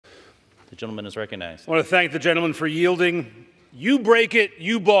The gentleman is recognized. I want to thank the gentleman for yielding. You break it,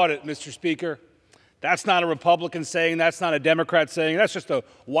 you bought it, Mr. Speaker. That's not a Republican saying, that's not a Democrat saying, that's just a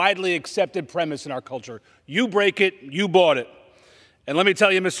widely accepted premise in our culture. You break it, you bought it. And let me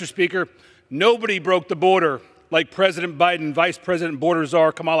tell you, Mr. Speaker, nobody broke the border like President Biden, Vice President Border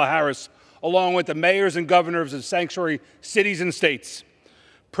Czar Kamala Harris, along with the mayors and governors of sanctuary cities and states.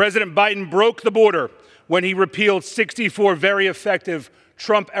 President Biden broke the border when he repealed 64 very effective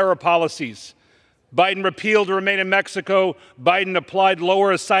Trump-era policies. Biden repealed to remain in Mexico. Biden applied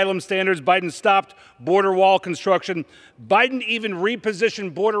lower asylum standards. Biden stopped border wall construction. Biden even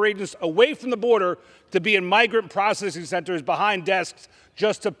repositioned border agents away from the border to be in migrant processing centers behind desks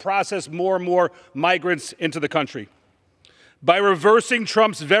just to process more and more migrants into the country. By reversing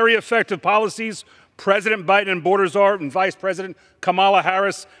Trump's very effective policies, President Biden and border czar and Vice President Kamala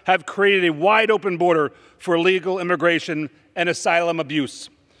Harris have created a wide-open border for illegal immigration and asylum abuse.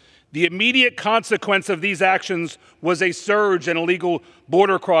 The immediate consequence of these actions was a surge in illegal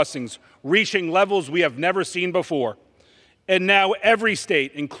border crossings, reaching levels we have never seen before. And now every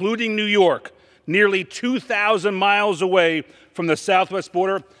state, including New York, nearly 2,000 miles away from the southwest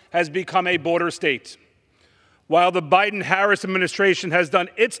border, has become a border state. While the Biden-Harris administration has done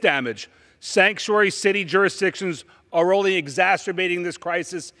its damage, sanctuary city jurisdictions are only exacerbating this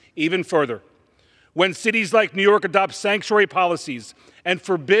crisis even further. When cities like New York adopt sanctuary policies and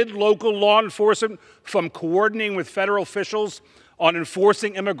forbid local law enforcement from coordinating with federal officials on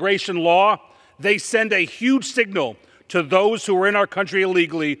enforcing immigration law, they send a huge signal to those who are in our country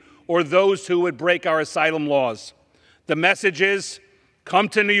illegally or those who would break our asylum laws. The message is, come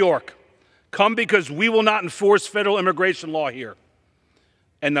to New York. Come because we will not enforce federal immigration law here.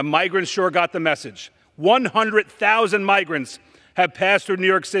 And the migrants sure got the message. 100,000 migrants have passed through New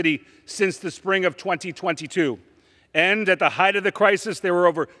York City since the spring of 2022. And at the height of the crisis, there were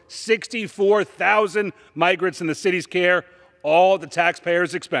over 64,000 migrants in the city's care, all at the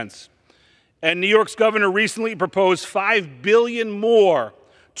taxpayers' expense. And New York's governor recently proposed $5 billion more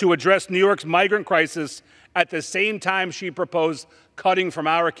to address New York's migrant crisis at the same time she proposed cutting from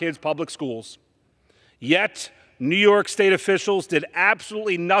our kids' public schools. Yet, New York State officials did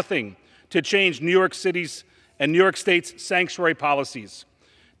absolutely nothing to change New York City's and New York State's sanctuary policies.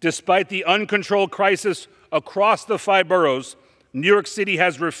 Despite the uncontrolled crisis across the 5 boroughs, New York City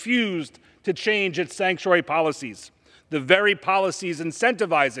has refused to change its sanctuary policies, the very policies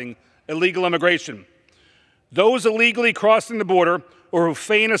incentivizing illegal immigration. Those illegally crossing the border or who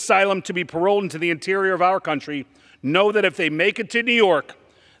feign asylum to be paroled into the interior of our country know that if they make it to New York,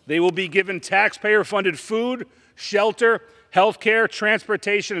 they will be given taxpayer-funded food, shelter, health care,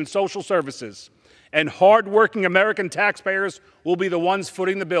 transportation, and social services. And hard-working American taxpayers will be the ones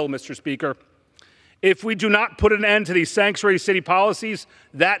footing the bill, Mr. Speaker. If we do not put an end to these sanctuary city policies,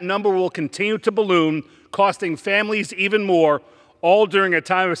 that number will continue to balloon, costing families even more, all during a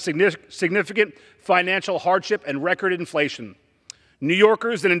time of significant financial hardship and record inflation. New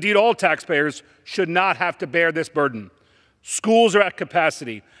Yorkers, and indeed all taxpayers, should not have to bear this burden. Schools are at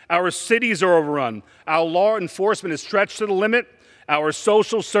capacity. Our cities are overrun. Our law enforcement is stretched to the limit. Our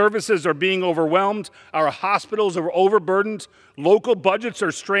social services are being overwhelmed. Our hospitals are overburdened. Local budgets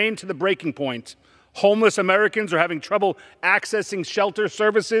are strained to the breaking point. Homeless Americans are having trouble accessing shelter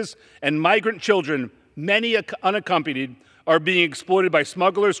services, and migrant children, many unaccompanied, are being exploited by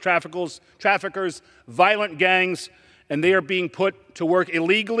smugglers, traffickers, violent gangs, and they are being put to work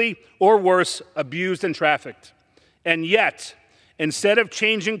illegally or worse, abused and trafficked. And yet, instead of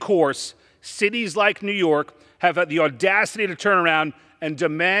changing course, cities like New York have had the audacity to turn around and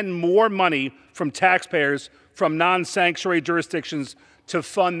demand more money from taxpayers from non-sanctuary jurisdictions to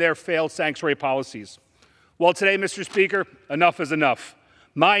fund their failed sanctuary policies. Well, today, Mr. Speaker, enough is enough.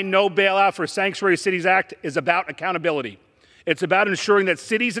 My No Bailout for Sanctuary Cities Act is about accountability. It's about ensuring that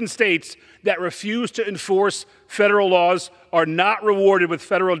cities and states that refuse to enforce federal laws are not rewarded with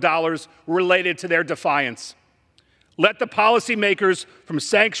federal dollars related to their defiance. Let the policymakers from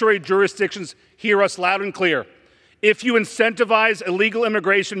sanctuary jurisdictions hear us loud and clear. If you incentivize illegal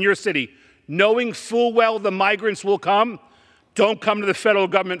immigration in your city, knowing full well the migrants will come, don't come to the federal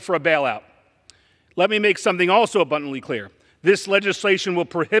government for a bailout. Let me make something also abundantly clear. This legislation will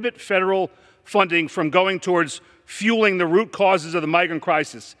prohibit federal funding from going towards fueling the root causes of the migrant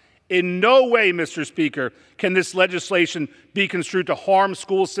crisis. In no way, Mr. Speaker, can this legislation be construed to harm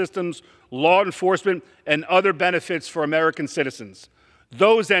school systems, law enforcement, and other benefits for American citizens.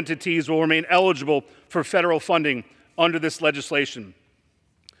 Those entities will remain eligible for federal funding under this legislation.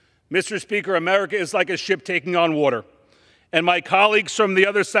 Mr. Speaker, America is like a ship taking on water. And my colleagues from the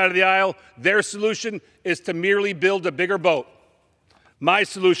other side of the aisle, their solution is to merely build a bigger boat. My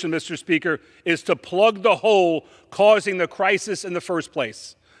solution, Mr. Speaker, is to plug the hole causing the crisis in the first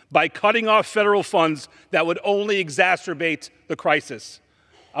place by cutting off federal funds that would only exacerbate the crisis.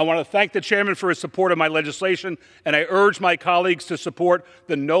 I want to thank the chairman for his support of my legislation, and I urge my colleagues to support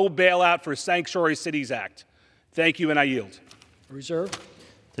the No Bailout for Sanctuary Cities Act. Thank you, and I yield. Reserve.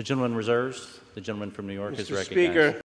 The gentleman reserves. The gentleman from New York is recognized. Mr. Speaker,